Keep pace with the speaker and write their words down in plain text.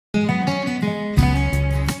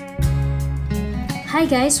Hi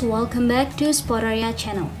guys, welcome back to Spotaria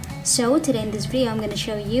channel. So today in this video I'm going to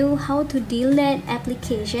show you how to delete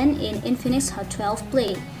application in Infinix Hot 12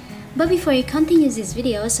 Play. But before you continue this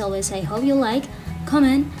video, as always, I hope you like,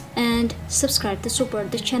 comment and subscribe to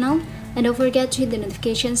support the channel, and don't forget to hit the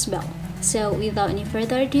notifications bell. So without any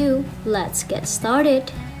further ado, let's get started.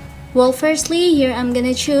 Well, firstly, here I'm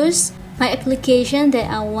gonna choose my application that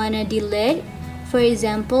I wanna delete. For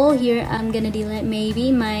example, here I'm gonna delete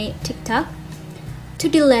maybe my TikTok. To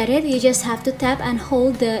delete it, you just have to tap and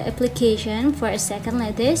hold the application for a second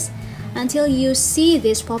like this until you see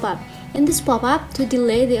this pop-up. In this pop-up, to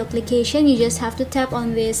delete the application, you just have to tap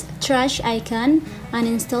on this trash icon,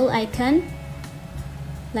 uninstall icon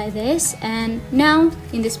like this, and now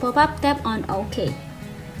in this pop-up, tap on OK.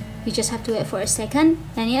 You just have to wait for a second,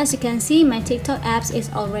 and as you can see, my TikTok apps is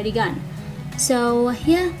already gone. So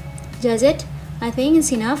yeah, that's it. I think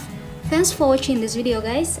it's enough. Thanks for watching this video,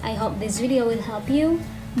 guys. I hope this video will help you.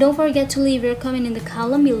 Don't forget to leave your comment in the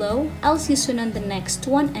column below. I'll see you soon on the next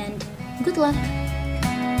one, and good luck.